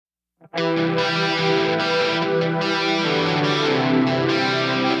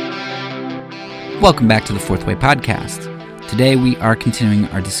Welcome back to the Fourth Way Podcast. Today we are continuing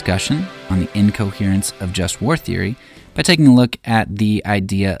our discussion on the incoherence of just war theory by taking a look at the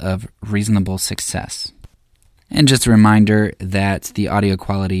idea of reasonable success. And just a reminder that the audio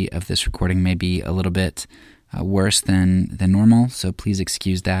quality of this recording may be a little bit worse than normal, so please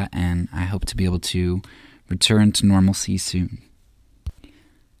excuse that, and I hope to be able to return to normalcy soon.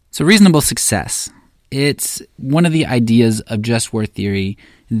 So reasonable success. It's one of the ideas of just war theory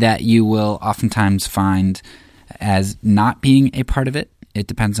that you will oftentimes find as not being a part of it. It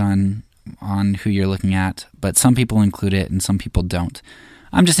depends on who you're looking at, but some people include it and some people don't.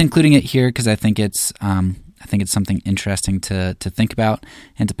 I'm just including it here because I think it's something interesting to think about,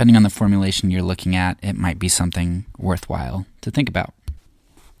 and depending on the formulation you're looking at, it might be something worthwhile to think about.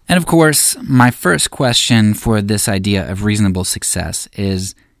 And of course, my first question for this idea of reasonable success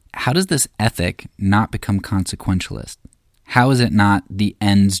is, how does this ethic not become consequentialist? How is it not the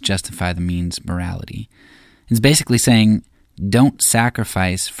ends justify the means morality? It's basically saying, don't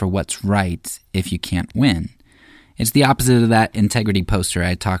sacrifice for what's right if you can't win. It's the opposite of that integrity poster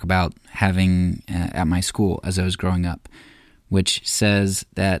I talk about having at my school as I was growing up, which says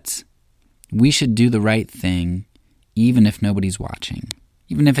that we should do the right thing even if nobody's watching,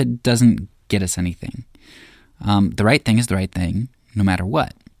 even if it doesn't get us anything. The right thing is the right thing, no matter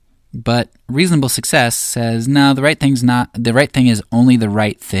what. But reasonable success says, no, the right thing is only the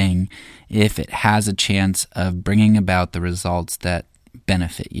right thing if it has a chance of bringing about the results that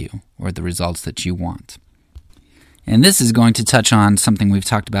benefit you or the results that you want. And this is going to touch on something we've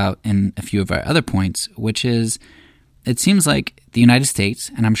talked about in a few of our other points, which is it seems like the United States,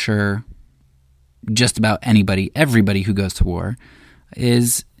 and I'm sure just about everybody who goes to war,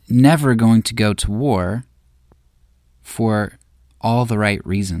 is never going to go to war for all the right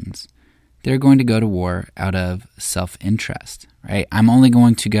reasons. They're going to go to war out of self-interest, right? I'm only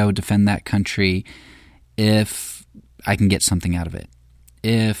going to go defend that country if I can get something out of it,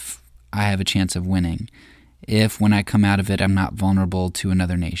 if I have a chance of winning, if when I come out of it I'm not vulnerable to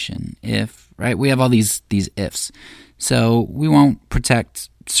another nation, right? We have all these ifs. So we won't protect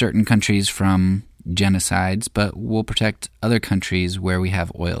certain countries from genocides, but we'll protect other countries where we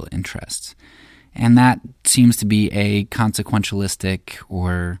have oil interests. And that seems to be a consequentialistic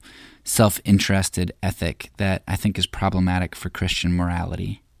or self-interested ethic that I think is problematic for Christian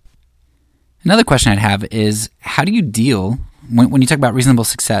morality. Another question I'd have is, how do you deal, when you talk about reasonable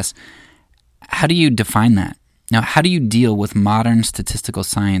success, how do you define that? Now, how do you deal with modern statistical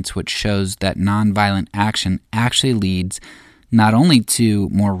science which shows that nonviolent action actually leads not only to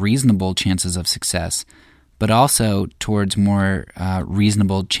more reasonable chances of success, but also towards more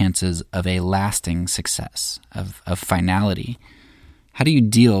reasonable chances of a lasting success, of finality? How do you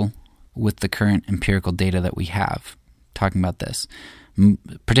deal with the current empirical data that we have talking about this?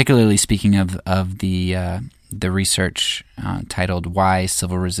 Particularly speaking of the research titled Why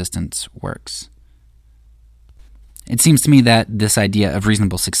Civil Resistance Works. It seems to me that this idea of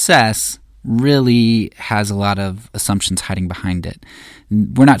reasonable success really has a lot of assumptions hiding behind it.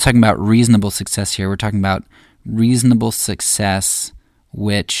 We're not talking about reasonable success here. We're talking about reasonable success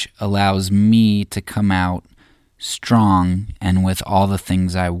which allows me to come out strong and with all the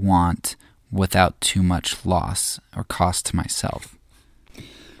things I want without too much loss or cost to myself.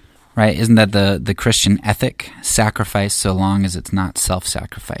 Right? Isn't that the Christian ethic? Sacrifice so long as it's not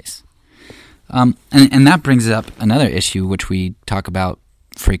self-sacrifice. And that brings up another issue which we talk about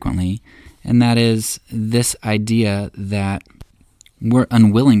frequently, and that is this idea that we're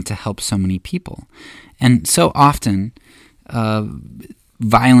unwilling to help so many people. And so often, people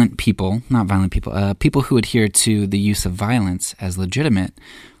who adhere to the use of violence as legitimate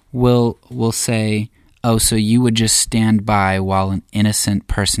will say, oh, so you would just stand by while an innocent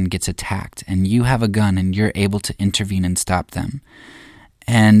person gets attacked, and you have a gun and you're able to intervene and stop them.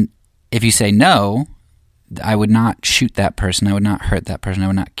 And if you say, no, I would not shoot that person, I would not hurt that person, I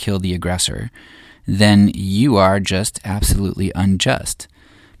would not kill the aggressor, then you are just absolutely unjust.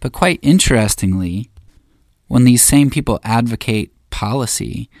 But quite interestingly, when these same people advocate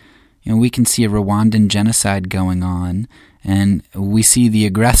policy, we can see a Rwandan genocide going on, and we see the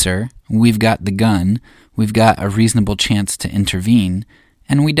aggressor, we've got the gun, we've got a reasonable chance to intervene,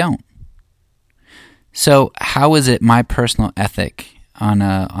 and we don't. So how is it my personal ethic on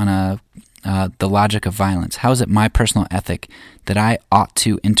the logic of violence? How is it my personal ethic that I ought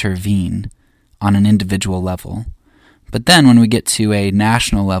to intervene on an individual level? But then when we get to a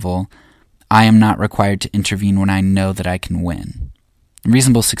national level, I am not required to intervene when I know that I can win.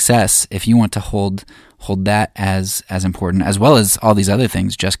 Reasonable success, if you want to hold that as important, as well as all these other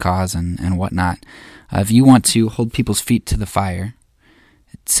things, just cause and whatnot, if you want to hold people's feet to the fire,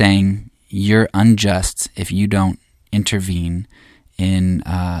 saying you're unjust if you don't intervene in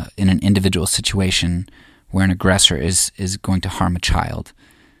an individual situation where an aggressor is going to harm a child,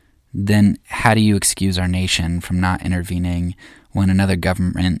 then how do you excuse our nation from not intervening when another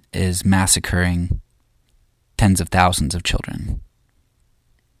government is massacring tens of thousands of children?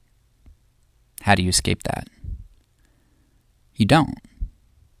 How do you escape that? You don't.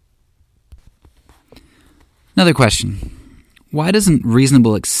 Another question. Why doesn't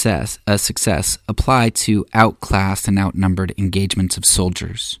reasonable success apply to outclassed and outnumbered engagements of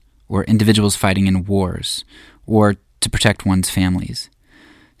soldiers or individuals fighting in wars or to protect one's families?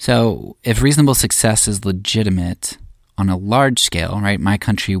 So if reasonable success is legitimate on a large scale, right, my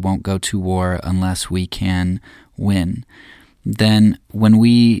country won't go to war unless we can win, then when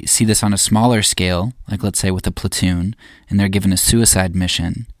we see this on a smaller scale, like let's say with a platoon, and they're given a suicide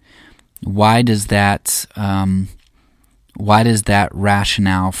mission, why does that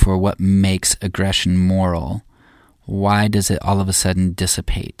rationale for what makes aggression moral, why does it all of a sudden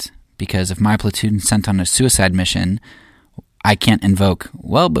dissipate? Because if my platoon is sent on a suicide mission, I can't invoke,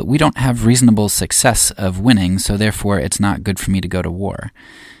 well, but we don't have reasonable success of winning, so therefore it's not good for me to go to war.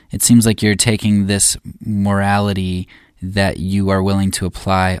 It seems like you're taking this morality that you are willing to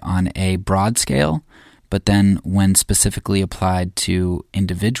apply on a broad scale, but then when specifically applied to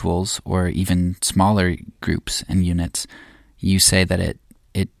individuals or even smaller groups and units, you say that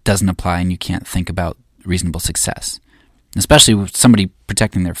it doesn't apply and you can't think about reasonable success. Especially with somebody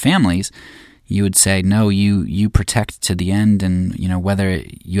protecting their families, you would say, no, you protect to the end, and whether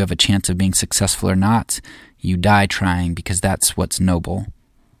you have a chance of being successful or not, you die trying because that's what's noble.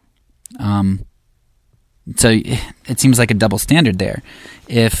 So it seems like a double standard there.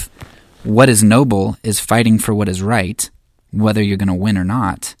 If what is noble is fighting for what is right, whether you're going to win or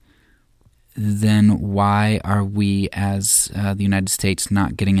not, then why are we as the United States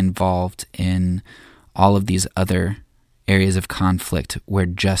not getting involved in all of these other areas of conflict where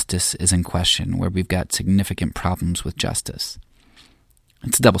justice is in question, where we've got significant problems with justice?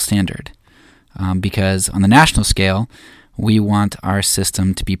 It's a double standard because on the national scale, we want our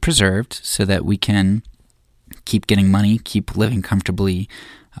system to be preserved so that we can keep getting money, keep living comfortably.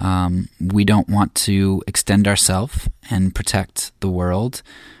 We don't want to extend ourselves and protect the world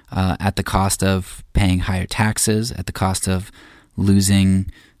at the cost of paying higher taxes, at the cost of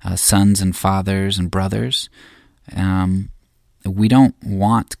losing sons and fathers and brothers. We don't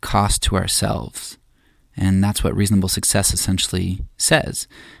want cost to ourselves. And that's what reasonable success essentially says.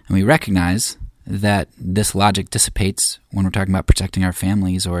 And we recognize that this logic dissipates when we're talking about protecting our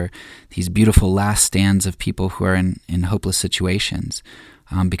families or these beautiful last stands of people who are in hopeless situations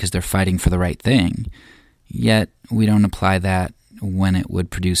because they're fighting for the right thing. Yet we don't apply that when it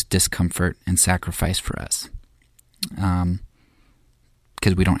would produce discomfort and sacrifice for us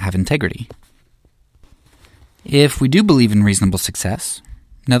because we don't have integrity. If we do believe in reasonable success,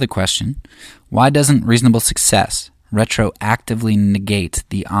 another question, why doesn't reasonable success retroactively negate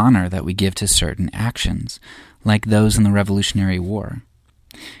the honor that we give to certain actions, like those in the Revolutionary War?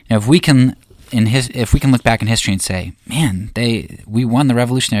 If we can look back in history and say, man, we won the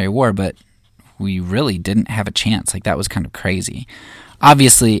Revolutionary War, but we really didn't have a chance. Like, that was kind of crazy.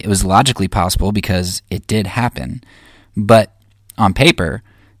 Obviously, it was logically possible because it did happen, but on paper,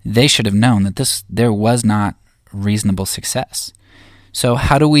 they should have known that there was not reasonable success. So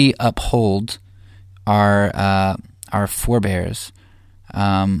how do we uphold our forebears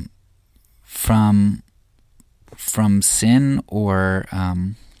from sin or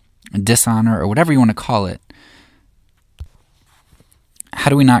dishonor or whatever you want to call it? How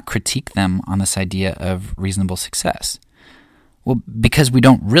do we not critique them on this idea of reasonable success? Well, because we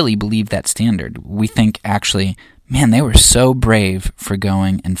don't really believe that standard. We think, actually, man, they were so brave for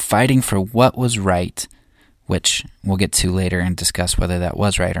going and fighting for what was right, which we'll get to later and discuss whether that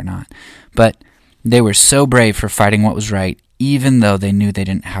was right or not. But they were so brave for fighting what was right, even though they knew they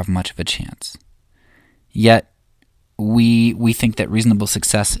didn't have much of a chance. Yet, we think that reasonable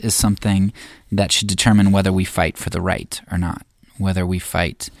success is something that should determine whether we fight for the right or not, whether we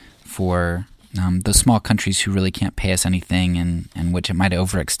fight for those small countries who really can't pay us anything and which it might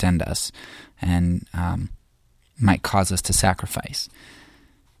overextend us and might cause us to sacrifice.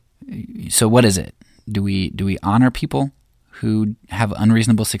 So what is it? Do we honor people who have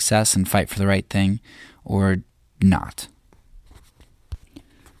unreasonable success and fight for the right thing, or not?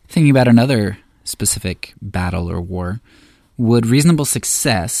 Thinking about another specific battle or war, would reasonable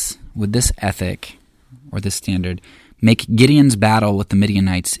success, would this ethic or this standard make Gideon's battle with the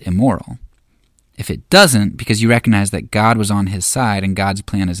Midianites immoral? If it doesn't, because you recognize that God was on his side and God's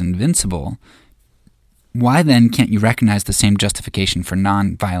plan is invincible, why then can't you recognize the same justification for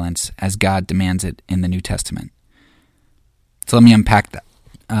nonviolence as God demands it in the New Testament? So let me unpack that.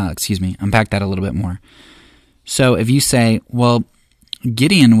 Unpack that a little bit more. So if you say, well,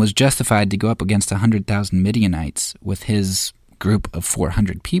 Gideon was justified to go up against 100,000 Midianites with his group of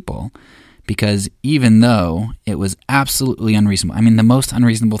 400 people, because even though it was absolutely unreasonable, I mean the most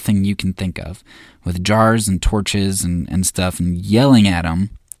unreasonable thing you can think of, with jars and torches and stuff and yelling at them,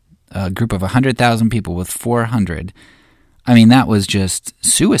 a group of 100,000 people with 400, I mean that was just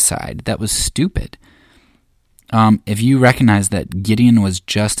suicide. That was stupid. If you recognize that Gideon was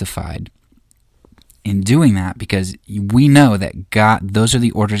justified in doing that because we know that God, those are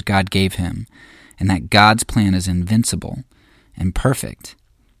the orders God gave him, and that God's plan is invincible and perfect,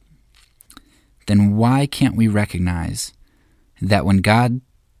 then why can't we recognize that when God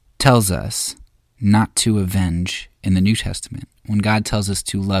tells us not to avenge in the New Testament, when God tells us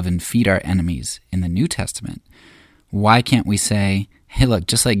to love and feed our enemies in the New Testament, why can't we say, hey look,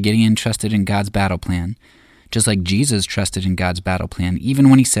 just like Gideon trusted in God's battle plan, just like Jesus trusted in God's battle plan, even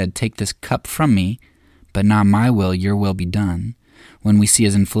when he said, take this cup from me, but not my will, your will be done. When we see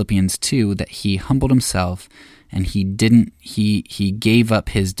as in Philippians 2 that he humbled himself and he gave up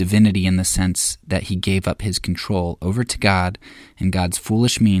his divinity in the sense that he gave up his control over to God and God's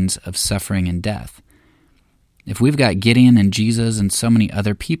foolish means of suffering and death. If we've got Gideon and Jesus and so many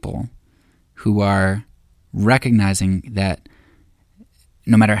other people who are recognizing that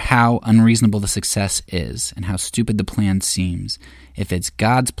no matter how unreasonable the success is and how stupid the plan seems, if it's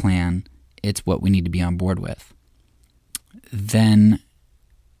God's plan, it's what we need to be on board with, then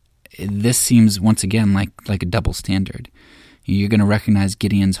this seems once again like a double standard. You're going to recognize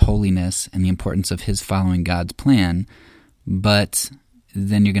Gideon's holiness and the importance of his following God's plan, but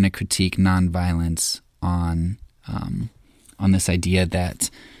then you're going to critique nonviolence on this idea that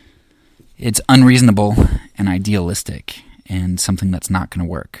it's unreasonable and idealistic and something that's not going to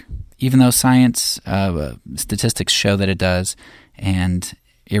work, even though science, statistics show that it does, and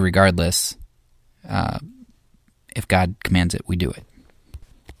irregardless, if God commands it, we do it.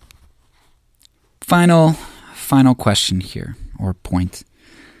 Final question here, or point.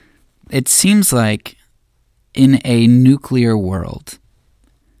 It seems like in a nuclear world,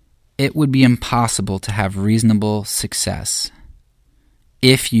 it would be impossible to have reasonable success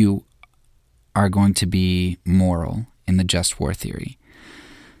if you are going to be moral in the just war theory.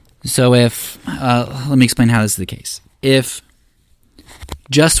 So let me explain how this is the case. If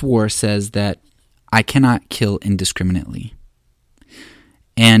just war says that I cannot kill indiscriminately,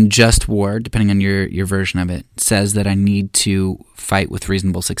 and just war, depending on your version of it, says that I need to fight with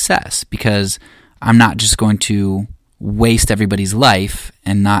reasonable success because I'm not just going to waste everybody's life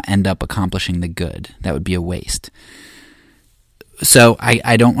and not end up accomplishing the good. That would be a waste. So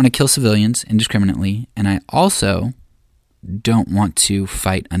I don't want to kill civilians indiscriminately, and I also don't want to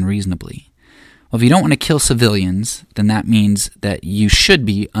fight unreasonably. Well, if you don't want to kill civilians, then that means that you should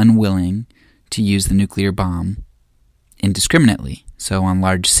be unwilling to use the nuclear bomb indiscriminately, so on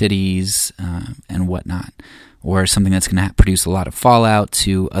large cities and whatnot, or something that's going to produce a lot of fallout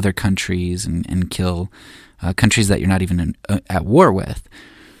to other countries and kill countries that you're not even at war with.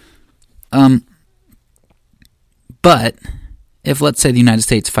 But if, let's say, the United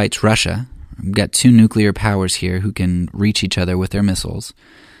States fights Russia, we've got two nuclear powers here who can reach each other with their missiles,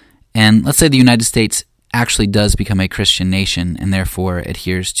 and let's say the United States actually does become a Christian nation and therefore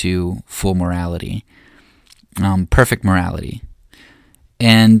adheres to full morality, perfect morality.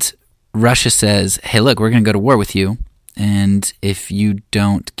 And Russia says, hey, look, we're going to go to war with you, and if you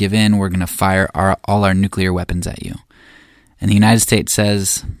don't give in, we're going to fire all our nuclear weapons at you. And the United States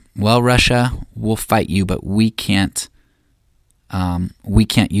says, well, Russia, we'll fight you, but we can't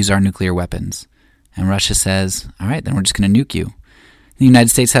use our nuclear weapons. And Russia says, all right, then we're just going to nuke you. The United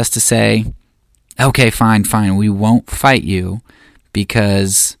States has to say, okay, fine, we won't fight you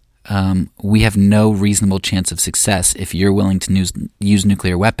because we have no reasonable chance of success if you're willing to use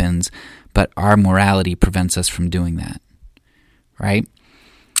nuclear weapons, but our morality prevents us from doing that, right?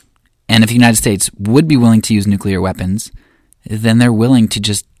 And if the United States would be willing to use nuclear weapons, then they're willing to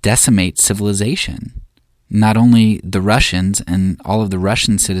just decimate civilization. Not only the Russians and all of the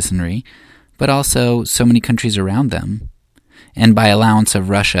Russian citizenry, but also so many countries around them. And by allowance of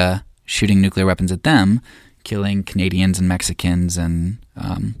Russia shooting nuclear weapons at them, killing Canadians and Mexicans and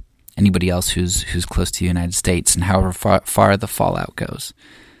anybody else who's close to the United States, and however far the fallout goes.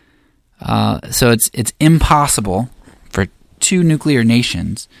 So it's impossible for two nuclear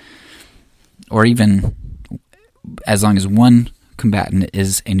nations, or even as long as one combatant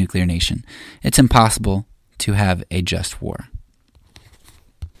is a nuclear nation. It's impossible to have a just war.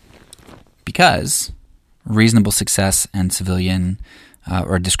 Because reasonable success and civilian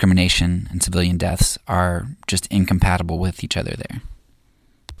or discrimination and civilian deaths are just incompatible with each other there.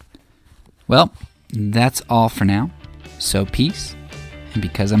 Well, that's all for now. So peace, and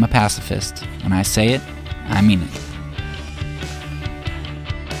because I'm a pacifist, when I say it, I mean it.